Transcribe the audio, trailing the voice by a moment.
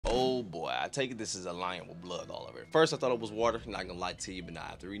Oh boy, I take it this is a lion with blood all over it. First I thought it was water, not gonna lie to you, but now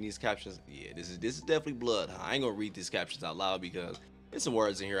after reading these captions, yeah, this is definitely blood. I ain't gonna read these captions out loud because there's some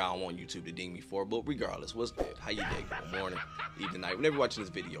words in here I don't want YouTube to ding me for, but regardless, what's good? How you day? Good morning, evening, night, whenever you're watching this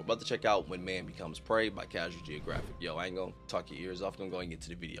video. About to check out When Man Becomes Prey by Casual Geographic. Yo, I ain't gonna talk your ears off, I'm gonna go and get to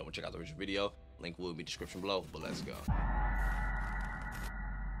the video. I'm gonna check out the original video. Link will be in the description below, but let's go.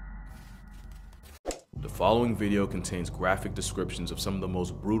 The following video contains graphic descriptions of some of the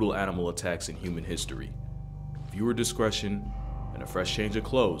most brutal animal attacks in human history. Viewer discretion and a fresh change of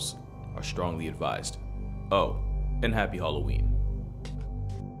clothes are strongly advised. Oh, and happy Halloween.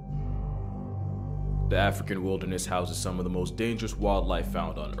 The African wilderness houses some of the most dangerous wildlife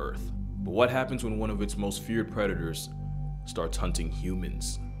found on Earth. But what happens when one of its most feared predators starts hunting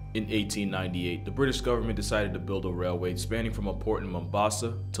humans? In 1898, the British government decided to build a railway spanning from a port in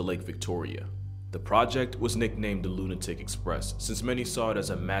Mombasa to Lake Victoria. The project was nicknamed the Lunatic Express, since many saw it as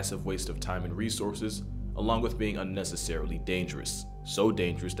a massive waste of time and resources, along with being unnecessarily dangerous. So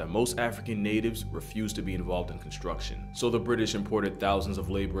dangerous that most African natives refused to be involved in construction. So the British imported thousands of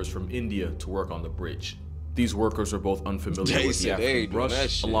laborers from India to work on the bridge. These workers are both unfamiliar with the African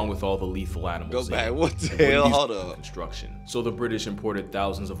brush, along with all the lethal animals. Go back, what the hell? Hold up. Construction. So the British imported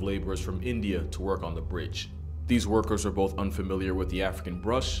thousands of laborers from India to work on the bridge. These workers are both unfamiliar with the African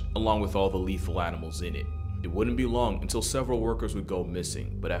brush, along with all the lethal animals in it. It wouldn't be long until several workers would go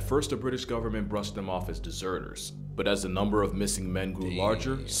missing, but at first the British government brushed them off as deserters. But as the number of missing men grew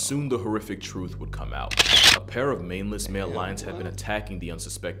larger, soon the horrific truth would come out. A pair of maneless male lions had been attacking the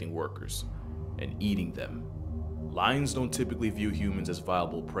unsuspecting workers and eating them. Lions don't typically view humans as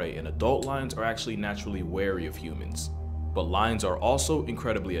viable prey, and adult lions are actually naturally wary of humans. But lions are also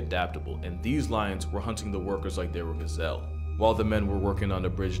incredibly adaptable, and these lions were hunting the workers like they were gazelle. While the men were working on the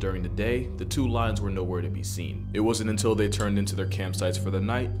bridge during the day, the two lions were nowhere to be seen. It wasn't until they turned into their campsites for the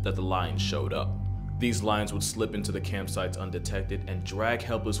night that the lions showed up. These lions would slip into the campsites undetected and drag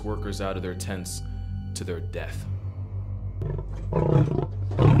helpless workers out of their tents to their death.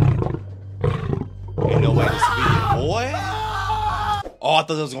 Ain't no way this video, boy. Oh, I thought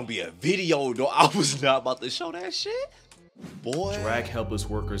there was gonna be a video, though. I was not about to show that shit. Boy. Drag helpless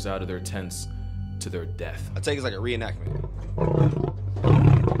workers out of their tents to their death. I take it as like a reenactment.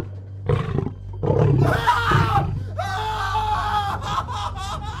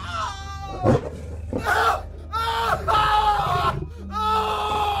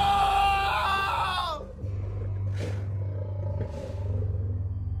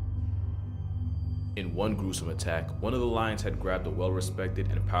 In one gruesome attack, one of the lions had grabbed a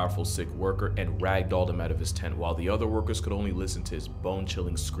well-respected and powerful sick worker and ragdolled him out of his tent, while the other workers could only listen to his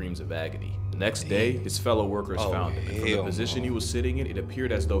bone-chilling screams of agony. The next day, his fellow workers found him, and from the position he was sitting in, it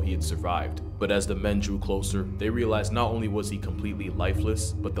appeared as though he had survived. But as the men drew closer, they realized not only was he completely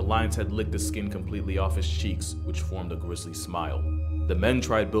lifeless, but the lions had licked the skin completely off his cheeks, which formed a grisly smile. The men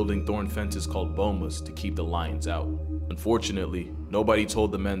tried building thorn fences called bomas to keep the lions out. Unfortunately, nobody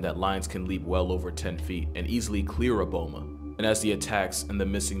told the men that lions can leap well over 10 feet and easily clear a boma. And as the attacks and the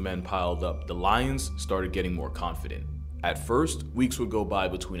missing men piled up, the lions started getting more confident. At first, weeks would go by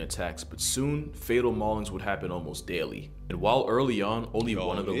between attacks, but soon, fatal maulings would happen almost daily. And while early on, only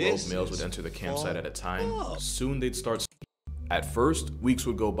one of the rogue males would enter the campsite at a time, soon they'd start. At first, weeks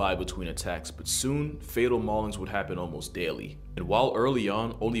would go by between attacks, but soon, fatal maulings would happen almost daily. And while early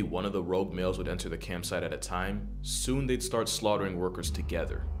on, only one of the rogue males would enter the campsite at a time, soon they'd start slaughtering workers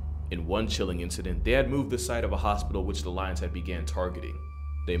together. In one chilling incident, they had moved the site of a hospital which the lions had began targeting.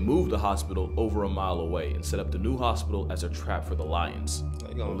 They moved the hospital over a mile away and set up the new hospital as a trap for the lions.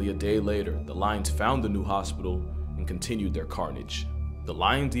 Only a day later, the lions found the new hospital and continued their carnage. The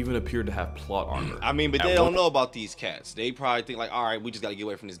lions even appeared to have plot armor. I mean, but they don't know about these cats. They probably think like, all right, we just gotta get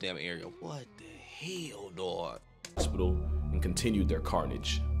away from this damn area. What the hell, dog? Hospital and continued their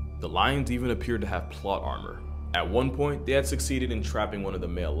carnage. The lions even appeared to have plot armor. At one point, they had succeeded in trapping one of the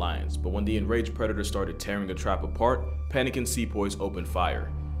male lions, but when the enraged predator started tearing the trap apart, panicking sepoys opened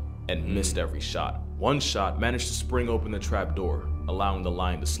fire and missed every shot. One shot managed to spring open the trap door, allowing the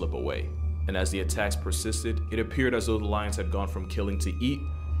lion to slip away. And as the attacks persisted, it appeared as though the lions had gone from killing to eat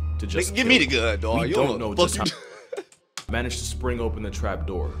to just give me the gun, dog. We don't know just how managed to spring open the trap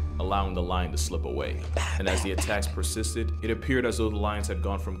door, allowing the lion to slip away. And as the attacks persisted, it appeared as though the lions had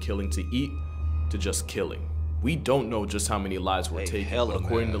gone from killing to eat to just killing. We don't know just how many lives were taken, but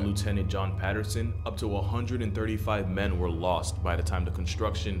according to Lieutenant John Patterson, up to 135 men were lost by the time the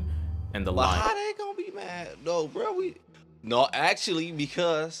construction and the lion. How they gonna be mad? No, bro, no, actually,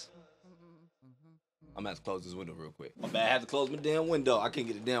 because I'm gonna have to close this window real quick. My bad, I had to close my damn window. I couldn't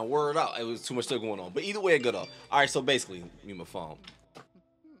get the damn word out. It was too much stuff going on. But either way, it got up. All right, so basically, me my phone.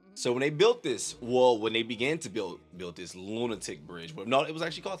 So when they built this, well, when they began to build this lunatic bridge, well, no, it was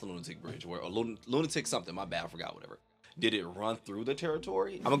actually called the lunatic bridge, or lunatic something. My bad, I forgot. Whatever. Did it run through the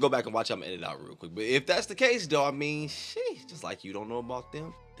territory? I'm gonna go back and watch. I'm gonna edit out real quick. But if that's the case, though, I mean, sheesh, just like you don't know about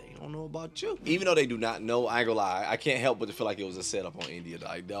them, they don't know about you. Even though they do not know, I ain't gonna lie, I can't help but to feel like it was a setup on India.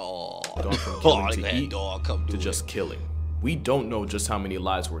 Like, dog, Gone from killing to that eat dog come to do just killing. We don't know just how many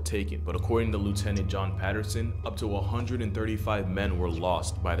lives were taken, but according to Lieutenant John Patterson, up to 135 men were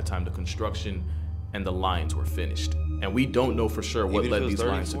lost by the time the construction and the lines were finished. And we don't know for sure what led these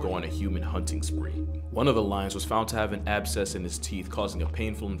lions to go on a human hunting spree. One of the lions was found to have an abscess in his teeth, causing a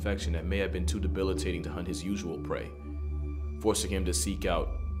painful infection that may have been too debilitating to hunt his usual prey, forcing him to seek out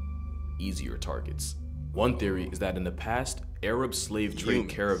easier targets. One theory is that in the past, Arab slave trade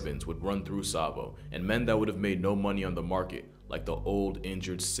caravans would run through Tsavo, and men that would have made no money on the market, like the old,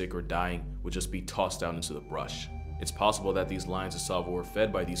 injured, sick, or dying, would just be tossed down into the brush. It's possible that these lions of Tsavo were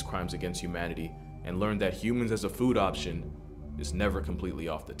fed by these crimes against humanity and learned that humans as a food option is never completely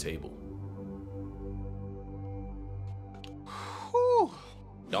off the table. Whew.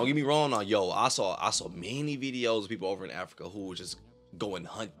 Don't get me wrong, yo, I saw many videos of people over in Africa who would just go and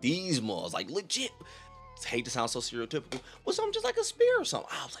hunt these moles, like legit. I hate to sound so stereotypical, but something just like a spear or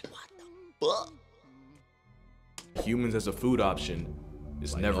something. I was like, what the fuck? Humans as a food option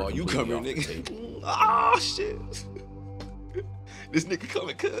is like, never completely you come off here, the nigga. table. Oh shit. This nigga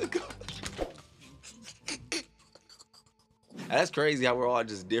coming, cuz. That's crazy how we're all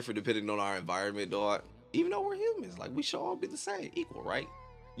just different depending on our environment, dog. Even though we're humans, like we should all be the same, equal, right?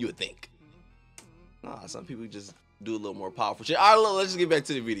 You would think. Nah, some people just do a little more powerful shit. All right, look, let's just get back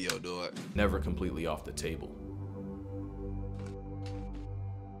to the video, dog. Never completely off the table.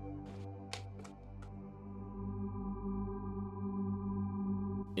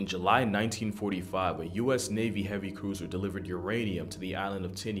 In July 1945, a U.S. Navy heavy cruiser delivered uranium to the island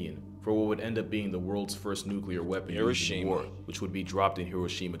of Tinian for what would end up being the world's first nuclear weapon used in war, which would be dropped in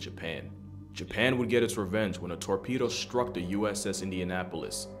Hiroshima, Japan. Japan would get its revenge when a torpedo struck the USS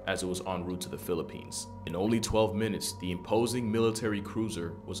Indianapolis as it was en route to the Philippines. In only 12 minutes, the imposing military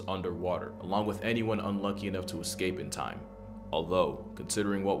cruiser was underwater, along with anyone unlucky enough to escape in time. Although,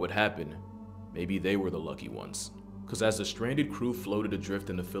 considering what would happen, maybe they were the lucky ones. Because as the stranded crew floated adrift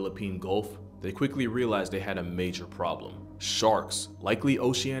in the Philippine Gulf, they quickly realized they had a major problem. Sharks, likely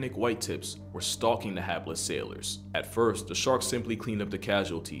oceanic whitetips, were stalking the hapless sailors. At first, the sharks simply cleaned up the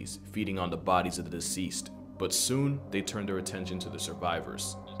casualties, feeding on the bodies of the deceased. But soon, they turned their attention to the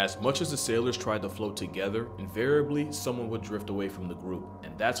survivors. As much as the sailors tried to float together, invariably someone would drift away from the group,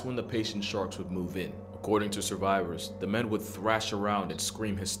 and that's when the patient sharks would move in. According to survivors, the men would thrash around and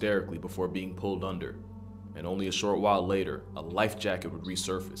scream hysterically before being pulled under. And only a short while later, a life jacket would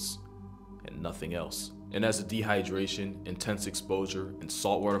resurface, and nothing else. And as the dehydration, intense exposure, and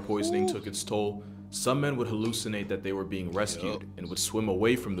saltwater poisoning took its toll, some men would hallucinate that they were being rescued and would swim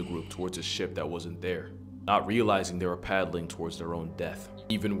away from the group towards a ship that wasn't there, not realizing they were paddling towards their own death.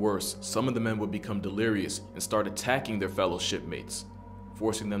 Even worse, some of the men would become delirious and start attacking their fellow shipmates,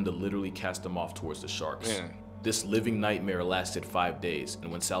 forcing them to literally cast them off towards the sharks. Man. This living nightmare lasted 5 days,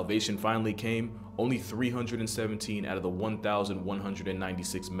 and when salvation finally came, only 317 out of the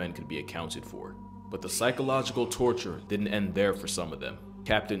 1,196 men could be accounted for. But the psychological torture didn't end there for some of them.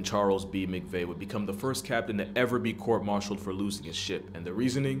 Captain Charles B. McVeigh would become the first captain to ever be court-martialed for losing his ship, and the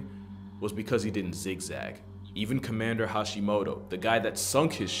reasoning was because he didn't zigzag. Even Commander Hashimoto, the guy that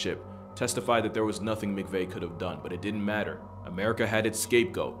sunk his ship, testified that there was nothing McVeigh could have done, but it didn't matter. America had its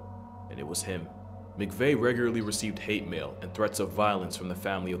scapegoat, and it was him. McVeigh regularly received hate mail and threats of violence from the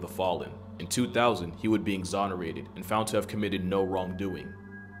family of the fallen. In 2000, he would be exonerated and found to have committed no wrongdoing,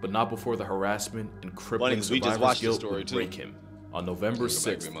 but not before the harassment and crippling survivor's guilt would break him. On November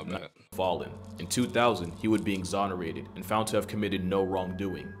 6th, fallen. In 2000, he would be exonerated and found to have committed no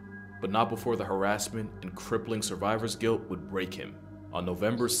wrongdoing, but not before the harassment and crippling survivor's guilt would break him. On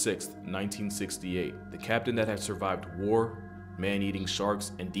November 6th, 1968, the captain that had survived war, man-eating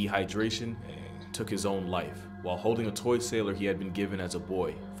sharks, and dehydration took his own life while holding a toy sailor he had been given as a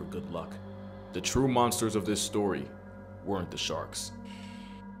boy for good luck. The true monsters of this story weren't the sharks.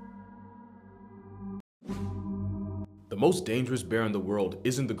 The most dangerous bear in the world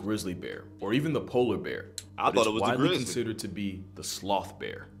isn't the grizzly bear or even the polar bear. I thought it was the grizzly. Widely considered to be the sloth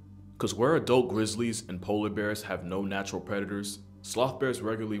bear. Because where adult grizzlies and polar bears have no natural predators, sloth bears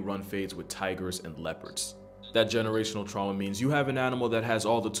regularly run fades with tigers and leopards. That generational trauma means you have an animal that has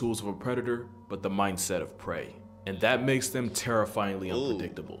all the tools of a predator, but the mindset of prey. And that makes them terrifyingly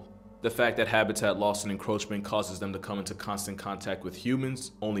unpredictable. The fact that habitat loss and encroachment causes them to come into constant contact with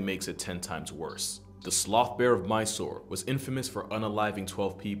humans only makes it 10 times worse. The sloth bear of Mysore was infamous for unaliving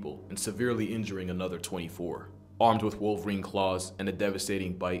 12 people and severely injuring another 24. Armed with wolverine claws and a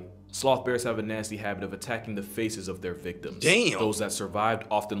devastating bite, sloth bears have a nasty habit of attacking the faces of their victims. Damn. Those that survived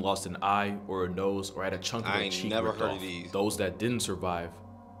often lost an eye or a nose or had a chunk of their cheek ripped off. Those that didn't survive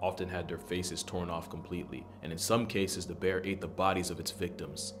often had their faces torn off completely, and in some cases the bear ate the bodies of its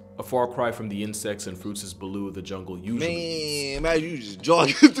victims. A far cry from the insects and fruits Baloo of the jungle usually eats. Man, you just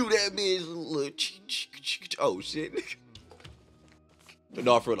jogging through that bitch. Oh shit.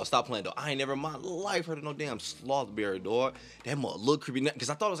 No, for real though, stop playing though. I ain't never in my life heard of no damn sloth bear, dog. That mother look creepy, because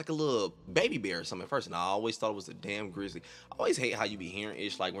I thought it was like a little baby bear or something at first, and I always thought it was a damn grizzly. I always hate how you be hearing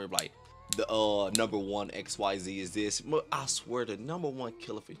ish like when you're like, the number one XYZ is this. I swear the number one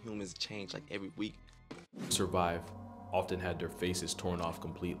killer for humans change like every week. Survive often had their faces torn off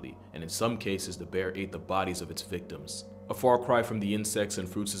completely, and in some cases the bear ate the bodies of its victims. A far cry from the insects and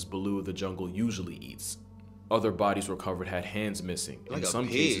fruits Baloo of the jungle usually eats. Other bodies recovered had hands missing, like in some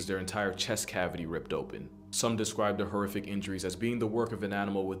cases their entire chest cavity ripped open. Some described the horrific injuries as being the work of an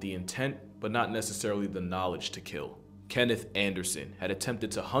animal with the intent, but not necessarily the knowledge to kill. Kenneth Anderson had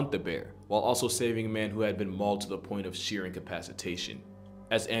attempted to hunt the bear, while also saving a man who had been mauled to the point of sheer incapacitation.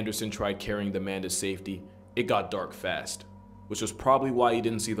 As Anderson tried carrying the man to safety, it got dark fast, which was probably why he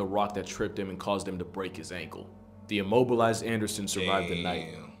didn't see the rock that tripped him and caused him to break his ankle. The immobilized Anderson survived the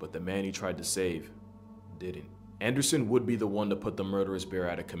night, but the man he tried to save didn't. Anderson would be the one to put the murderous bear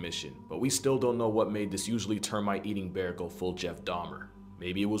out of commission, but we still don't know what made this usually termite-eating bear go full Jeff Dahmer.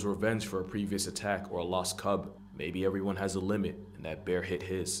 Maybe it was revenge for a previous attack or a lost cub. Maybe everyone has a limit, and that bear hit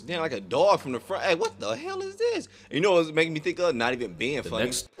his. Damn, like a dog from the front. Hey, what the hell is this? You know what's making me think of? Not even being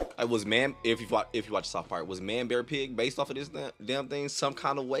funny. I was man. If you watch South Park, was Man Bear Pig based off of this damn thing some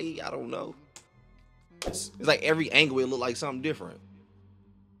kind of way? I don't know. It's like every angle it looked like something different.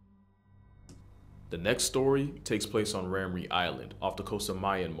 The next story takes place on Ramri Island, off the coast of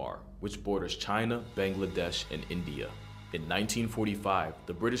Myanmar, which borders China, Bangladesh, and India. In 1945,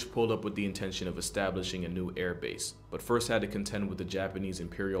 the British pulled up with the intention of establishing a new air base, but first had to contend with the Japanese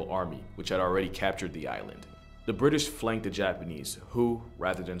Imperial Army, which had already captured the island. The British flanked the Japanese, who,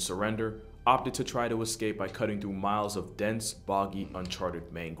 rather than surrender, opted to try to escape by cutting through miles of dense, boggy,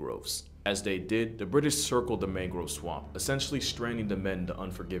 uncharted mangroves. As they did, the British circled the mangrove swamp, essentially stranding the men in the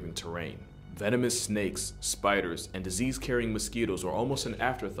unforgiving terrain. Venomous snakes, spiders, and disease-carrying mosquitoes were almost an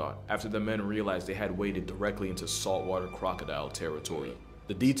afterthought after the men realized they had waded directly into saltwater crocodile territory.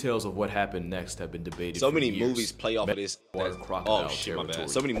 The details of what happened next have been debated for years. So many movies play off of this. Crocodile territory. My bad.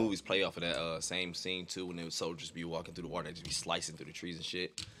 So many movies play off of that same scene too, when the soldiers be walking through the water, they just be slicing through the trees and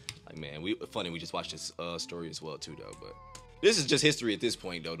shit. Like, man, we just watched this story as well too, though. But this is just history at this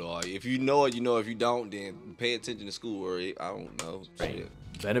point, though, dog. If you know it, you know. If you don't, then pay attention to school, or I don't know. Shit.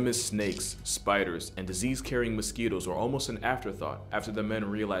 Venomous snakes, spiders, and disease-carrying mosquitoes were almost an afterthought after the men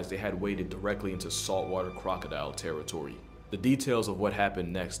realized they had waded directly into saltwater crocodile territory. The details of what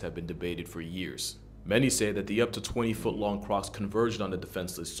happened next have been debated for years. Many say that the up to 20-foot-long crocs converged on the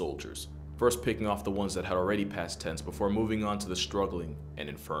defenseless soldiers, first picking off the ones that had already passed tense before moving on to the struggling and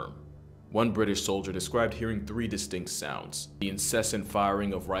infirm. One British soldier described hearing 3 distinct sounds: the incessant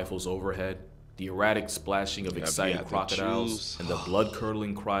firing of rifles overhead, the erratic splashing of excited crocodiles, and the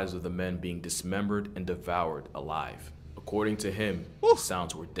blood-curdling cries of the men being dismembered and devoured alive. According to him, the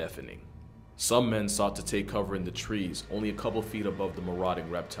sounds were deafening. Some men sought to take cover in the trees, only a couple feet above the marauding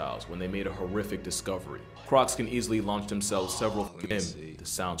reptiles, when they made a horrific discovery. Crocs can easily launch themselves several feet in. The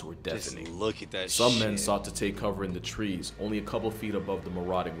sounds were deafening. Just look at that Some men sought to take cover in the trees, only a couple feet above the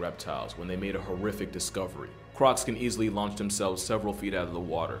marauding reptiles, when they made a horrific discovery. Crocs can easily launch themselves several feet out of the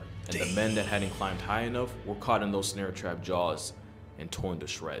water, and the men that hadn't climbed high enough were caught in those snare trap jaws and torn to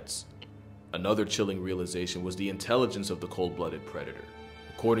shreds. Another chilling realization was the intelligence of the cold-blooded predator.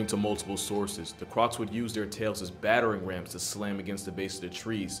 According to multiple sources, the crocs would use their tails as battering rams to slam against the base of the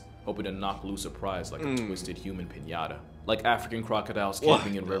trees, hoping to knock loose a prize like a twisted human piñata. Like African crocodiles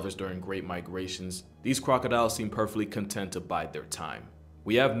camping in rivers during great migrations, these crocodiles seem perfectly content to bide their time.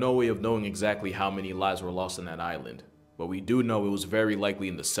 We have no way of knowing exactly how many lives were lost on that island, but we do know it was very likely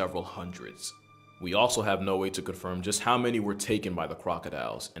in the several hundreds. We also have no way to confirm just how many were taken by the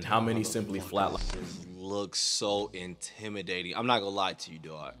crocodiles and how many simply flatlined. Looks so intimidating. I'm not gonna lie to you,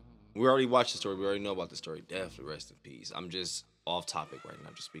 dog. We already watched the story. We already know about the story. Definitely rest in peace. I'm just off topic right now.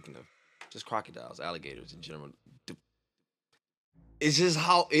 Just speaking of just crocodiles, alligators in general. It's just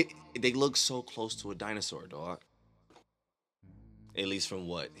how they look so close to a dinosaur, dog. At least from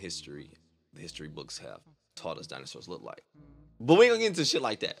what the history books have taught us dinosaurs look like. But we ain't gonna get into shit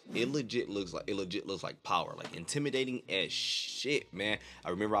like that. It legit looks like power, like intimidating as shit, man.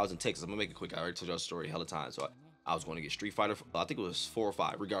 I remember I was in Texas. I'm gonna make it quick. I already told y'all the story hella times. So I was going to get Street Fighter. I think it was 4 or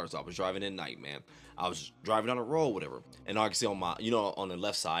 5. Regardless, I was driving at night, man. I was driving on the road, whatever, and I can see on my, on the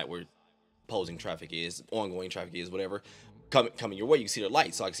left side where opposing traffic is, ongoing traffic is, whatever, coming your way. You see the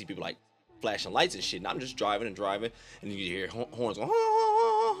lights, so I can see people like flashing lights and shit. And I'm just driving, and then you hear horns going.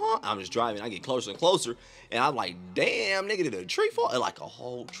 I'm just driving. I get closer and closer, and I'm like, damn, nigga, did a tree fall? And like a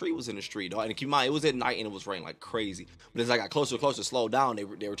whole tree was in the street, dog. And keep in mind, it was at night and it was raining like crazy. But as I got closer and closer, slowed down, they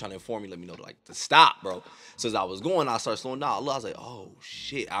were trying to inform me, let me know to stop, bro. So as I was going, I started slowing down. I was like, oh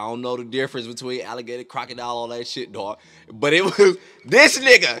shit, I don't know the difference between alligator, crocodile, all that shit, dog. But it was this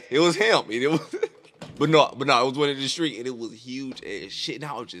nigga. It was him. It was. But no, it was one in the street, and it was huge as shit. And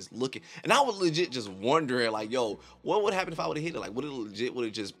I was just looking, and I was legit just wondering, like, yo, what would happen if I would have hit it? Like, would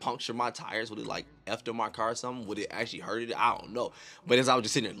it just puncture my tires? Would it like after my car or something? Would it actually hurt it? I don't know. But as I was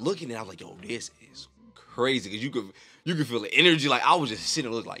just sitting there looking, and I was like, yo, this is crazy, because you could feel the energy. Like, I was just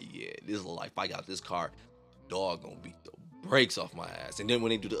sitting there looking like, yeah, this is like, if I got this car, dog gonna beat the brakes off my ass. And then when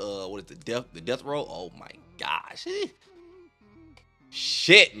they do the death roll, oh my gosh.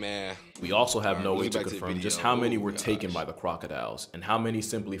 Shit, man. We also have no way to confirm just how many were taken by the crocodiles and how many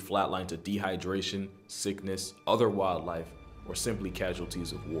simply flatlined to dehydration, sickness, other wildlife, or simply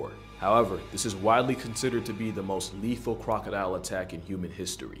casualties of war. However, this is widely considered to be the most lethal crocodile attack in human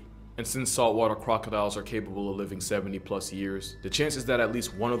history. And since saltwater crocodiles are capable of living 70+ years, the chances that at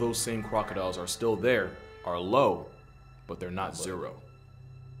least one of those same crocodiles are still there are low, but they're not zero.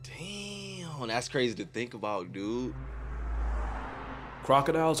 Damn, that's crazy to think about, dude.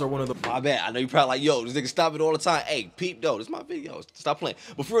 Crocodiles are one of the... My bad. I know you're probably like, yo, this nigga stop it all the time. Hey, peep, though, this is my video. Stop playing.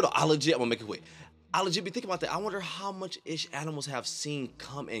 But for real, though, I'm gonna make it quick. I legit be thinking about that. I wonder how much ish animals have seen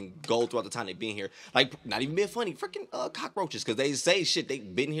come and go throughout the time they've been here. Like, not even being funny, freaking cockroaches, because they say shit,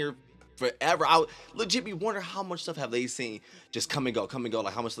 they've been here forever. I would legit be wondering how much stuff have they seen just come and go.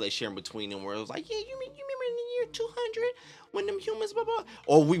 Like, how much do they share in between them, where it was like, yeah, you remember in the year 200 when them humans, blah, blah,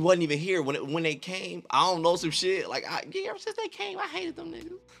 or we wasn't even here when they came. I don't know, some shit. Like, ever since they came, I hated them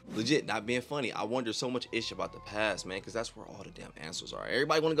niggas. Legit, not being funny, I wonder so much ish about the past, man, because that's where all the damn answers are.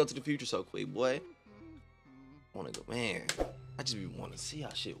 Everybody want to go to the future so quick, boy. I want to go, man. I just be wanting to see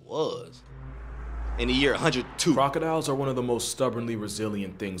how shit was in the year 102. Crocodiles are one of the most stubbornly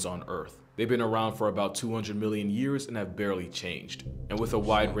resilient things on Earth. They've been around for about 200 million years and have barely changed. And with a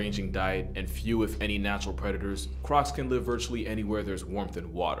wide-ranging diet and few if any natural predators, crocs can live virtually anywhere there's warmth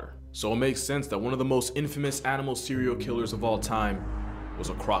and water. So it makes sense that one of the most infamous animal serial killers of all time was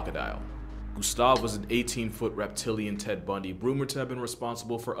a crocodile. Gustav was an 18-foot reptilian Ted Bundy, rumored to have been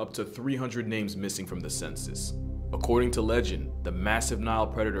responsible for up to 300 names missing from the census. According to legend, the massive Nile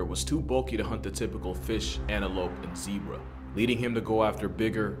predator was too bulky to hunt the typical fish, antelope, and zebra, leading him to go after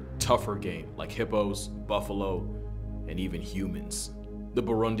bigger, tougher game like hippos, buffalo, and even humans. The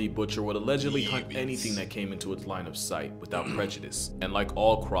Burundi butcher would allegedly hunt anything that came into its line of sight without prejudice, and like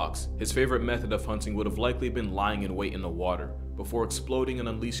all crocs, his favorite method of hunting would have likely been lying in wait in the water before exploding and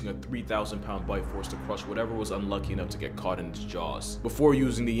unleashing a 3,000-pound bite force to crush whatever was unlucky enough to get caught in its jaws, before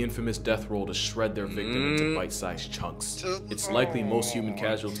using the infamous death roll to shred their victim into bite-sized chunks. It's likely most human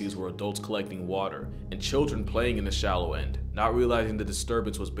casualties were adults collecting water and children playing in the shallow end, not realizing the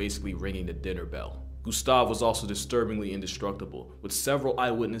disturbance was basically ringing the dinner bell. Gustav was also disturbingly indestructible, with several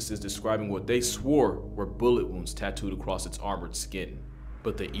eyewitnesses describing what they swore were bullet wounds tattooed across its armored skin.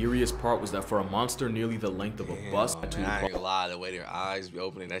 But the eeriest part was that for a monster nearly the length of a bus tattooed I ain't gonna lie, the way their eyes be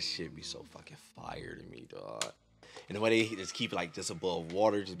opening, that shit be so fucking fire to me, dog. And the way they just keep it like just above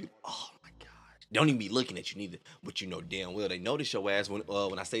water, just be, oh my gosh. They don't even be looking at you neither, but you know damn well they notice your ass. When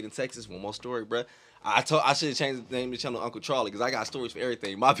I stayed in Texas, one more story, bruh. I should have changed the name of the channel to Uncle Charlie, because I got stories for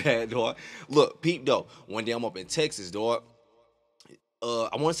everything. My bad, dog. Look, peep, though. One day I'm up in Texas, dog. I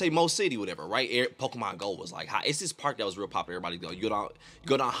want to say Mo City, whatever, right? Pokemon Go was like hot. It's this park that was real popular. Everybody go. You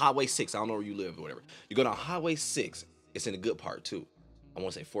go down Highway 6. I don't know where you live or whatever. You go down Highway 6. It's in a good part too. I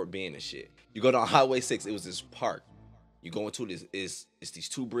want to say Fort Bend and shit. You go down Highway 6. It was this park. You go into this, it's these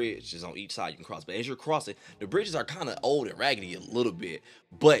two bridges on each side you can cross. But as you're crossing, the bridges are kind of old and raggedy a little bit.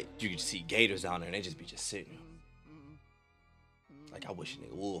 But you can see gators down there, and they just be just sitting. Like, I wish a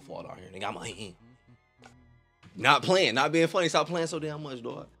nigga would fall down here. Nigga, I'm like, not playing, not being funny. Stop playing so damn much,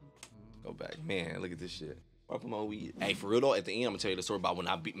 dog. Go back, man. Look at this shit. From on weed. Hey, for real though, at the end, I'm gonna tell you the story about when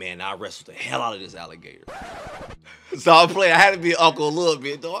I wrestled the hell out of this alligator. Stop playing. I had to be an uncle a little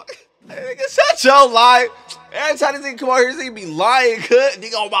bit, dog. Hey, nigga, shut your life. Every time this nigga come out here, this nigga be lying, cut.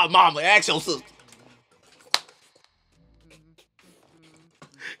 Nigga, on my mama, ask your sister.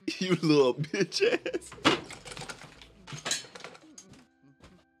 You little bitch ass.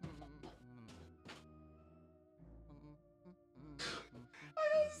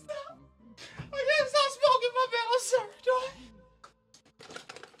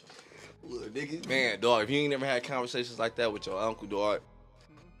 neighborhood, nigga. Man, dog, if you ain't never had conversations like that with your uncle, dog,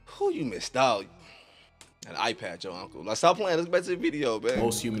 who you missed out? An iPad, your uncle. Like, stop playing. Let's get back to the video, man.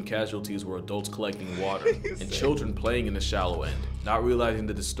 Most human casualties were adults collecting water and children playing in the shallow end, not realizing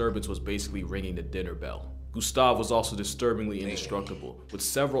the disturbance was basically ringing the dinner bell. Gustave was also disturbingly indestructible, with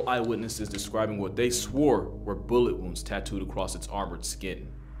several eyewitnesses describing what they swore were bullet wounds tattooed across its armored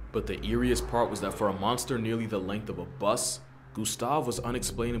skin. But the eeriest part was that for a monster nearly the length of a bus, Gustave was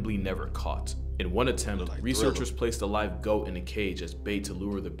unexplainably never caught. In one attempt, researchers placed a live goat in a cage as bait to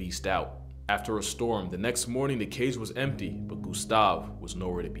lure the beast out. After a storm, the next morning the cage was empty, but Gustave was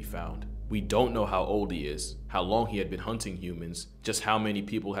nowhere to be found. We don't know how old he is, how long he had been hunting humans, just how many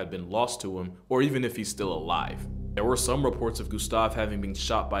people had been lost to him, or even if he's still alive. There were some reports of Gustave having been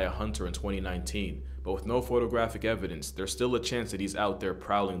shot by a hunter in 2019, but with no photographic evidence, there's still a chance that he's out there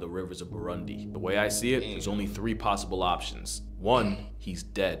prowling the rivers of Burundi. The way I see it, there's only 3 possible options. 1, he's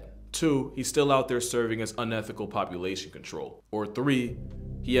dead. 2, he's still out there serving as unethical population control. Or 3,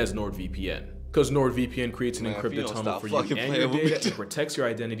 he has NordVPN. Because NordVPN creates an encrypted tunnel for you and your data and protects your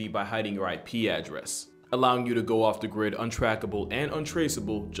identity by hiding your IP address, allowing you to go off the grid untrackable and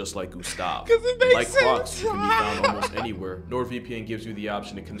untraceable just like Gustave. Like Crocs, who can be found almost anywhere, NordVPN gives you the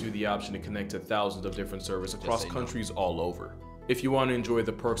option to connect to thousands of different servers across countries all over. If you want to enjoy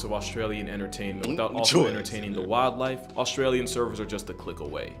the perks of Australian entertainment without also entertaining the wildlife, Australian servers are just a click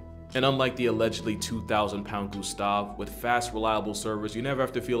away. And unlike the allegedly 2,000-pound Gustave, with fast, reliable servers, you never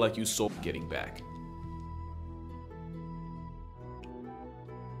have to feel like you sold getting back.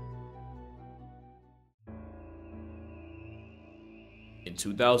 In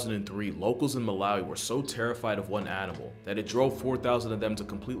 2003, locals in Malawi were so terrified of one animal that it drove 4,000 of them to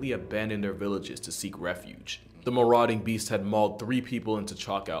completely abandon their villages to seek refuge. The marauding beast had mauled 3 people into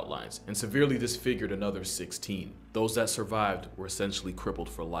chalk outlines and severely disfigured another 16. Those that survived were essentially crippled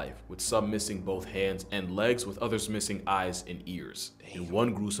for life, with some missing both hands and legs, with others missing eyes and ears. In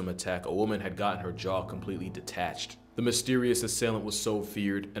one gruesome attack, a woman had gotten her jaw completely detached. The mysterious assailant was so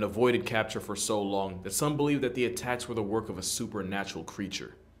feared and avoided capture for so long that some believed that the attacks were the work of a supernatural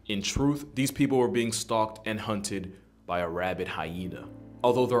creature. In truth, these people were being stalked and hunted by a rabid hyena.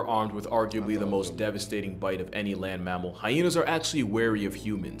 Although they're armed with arguably the most devastating bite of any land mammal, hyenas are actually wary of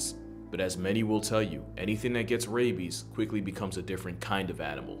humans. But as many will tell you, anything that gets rabies quickly becomes a different kind of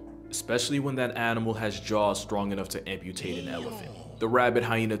animal, especially when that animal has jaws strong enough to amputate an elephant. The rabid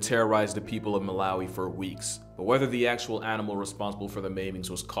hyena terrorized the people of Malawi for weeks, but whether the actual animal responsible for the maimings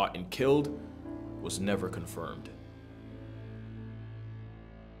was caught and killed was never confirmed.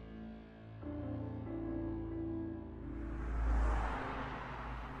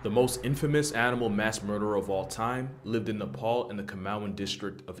 The most infamous animal mass murderer of all time lived in Nepal in the Kumaon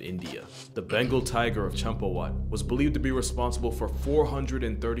district of India. The Bengal tiger of Champawat was believed to be responsible for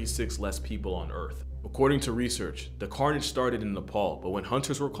 436 less people on Earth. According to research, the carnage started in Nepal, but when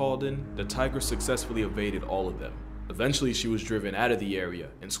hunters were called in, the tiger successfully evaded all of them. Eventually, she was driven out of the area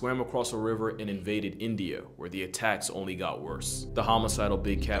and swam across a river and invaded India, where the attacks only got worse. The homicidal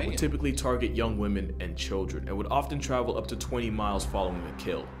big cat would typically target young women and children and would often travel up to 20 miles following the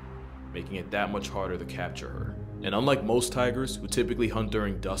kill, making it that much harder to capture her. And unlike most tigers, who typically hunt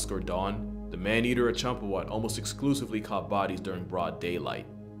during dusk or dawn, the man-eater at Champawat almost exclusively caught bodies during broad daylight.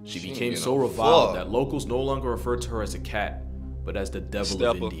 She became so reviled that locals no longer referred to her as a cat, but as the devil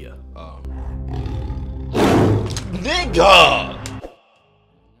of India. Nigga!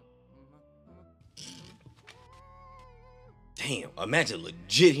 Damn, imagine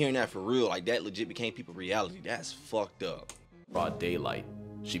legit hearing that for real. Like, that legit became people's reality. That's fucked up. Broad daylight.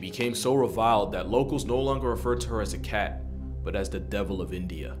 She became so reviled that locals no longer referred to her as a cat, but as the devil of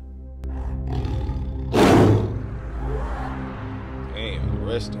India. Damn,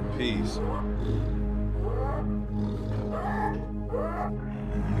 rest in peace.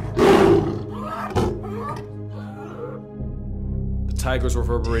 The tiger's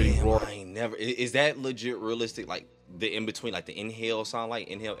reverberating roar. I ain't never. Is that legit realistic? Like the in between, like the inhale sound, like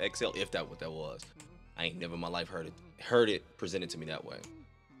inhale, exhale. If that what that was, I ain't never in my life heard it presented to me that way.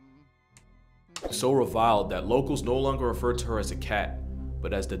 So reviled that locals no longer referred to her as a cat,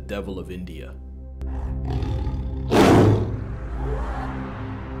 but as the devil of India.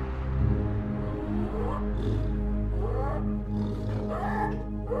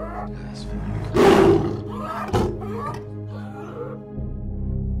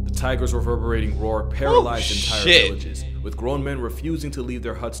 The tiger's reverberating roar paralyzed entire villages, with grown men refusing to leave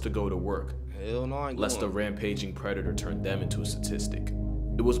their huts to go to work, Hell no, I ain't lest going. a rampaging predator turned them into a statistic.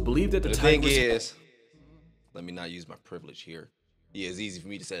 It was believed that the thing tigers... is, let me not use my privilege here. Yeah, it's easy for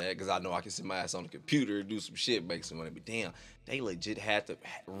me to say that because I know I can sit my ass on the computer, do some shit, make some money. But damn, they legit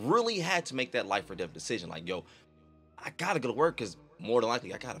really had to make that life or death decision. Like, yo, I gotta go to work because more than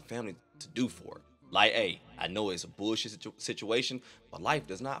likely I got a family to do for it. Like, hey, I know it's a bullshit situation, but life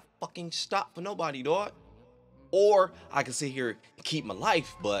does not fucking stop for nobody, dog. Or I can sit here and keep my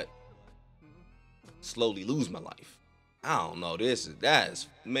life, but slowly lose my life. I don't know.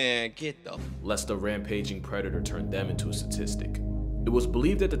 Man, get the. Lest a rampaging predator turn them into a statistic. It was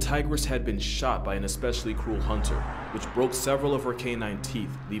believed that the tigress had been shot by an especially cruel hunter, which broke several of her canine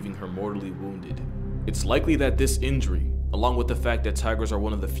teeth, leaving her mortally wounded. It's likely that this injury, along with the fact that tigers are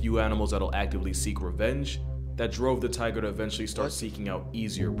one of the few animals that'll actively seek revenge, that drove the tiger to eventually start seeking out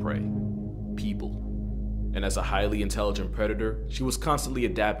easier prey: people. And as a highly intelligent predator, she was constantly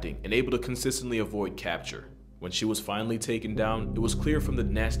adapting and able to consistently avoid capture. When she was finally taken down, it was clear from the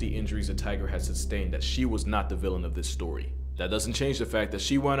nasty injuries the tiger had sustained that she was not the villain of this story. That doesn't change the fact that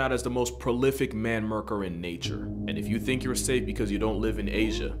she went out as the most prolific man-murker in nature. And if you think you're safe because you don't live in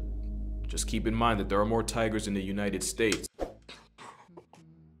Asia, just keep in mind that there are more tigers in the United States.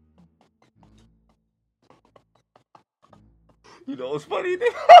 You know what's funny?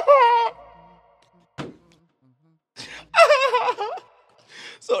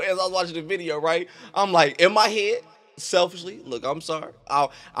 So as I was watching the video, right, I'm like, in my head, selfishly, look, I'm sorry.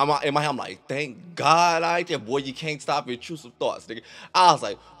 In my head, I'm like, thank God I ain't there. Boy, you can't stop intrusive thoughts, nigga. I was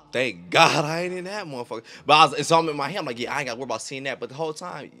like, thank God I ain't in that motherfucker. But so I'm in my head, I'm like, yeah, I ain't got to worry about seeing that. But the whole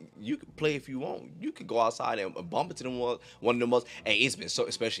time, you can play if you want. You could go outside and bump into them one of them most. Hey, it's been so,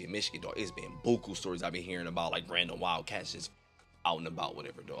 especially in Michigan, dog. It's been buku stories I've been hearing about, like random wildcats just out and about,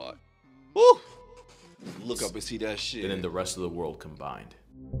 whatever, dog. Woo! Look up and see that shit. And then the rest of the world combined.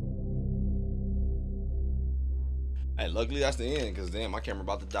 Hey, luckily that's the end, because damn, my camera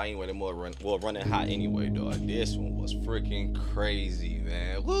about to die anyway. The more running hot anyway, dog. This one was freaking crazy,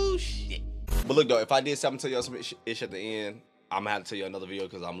 man. Woo, shit. But look, though, if I did something to y'all some ish at the end, I'm gonna have to tell you another video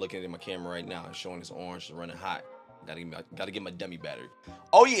because I'm looking at my camera right now and showing this orange is running hot. Gotta get my dummy battery.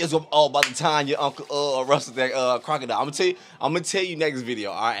 Oh yeah, by the time your uncle Russell that crocodile, I'm gonna tell you next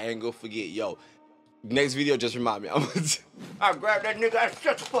video. All right, I ain't gonna forget, yo. Next video, just remind me. I grab that nigga. I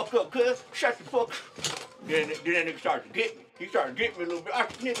shut the fuck up, cuz. Shut the fuck up. Then that nigga started to get me. He started to get me a little bit.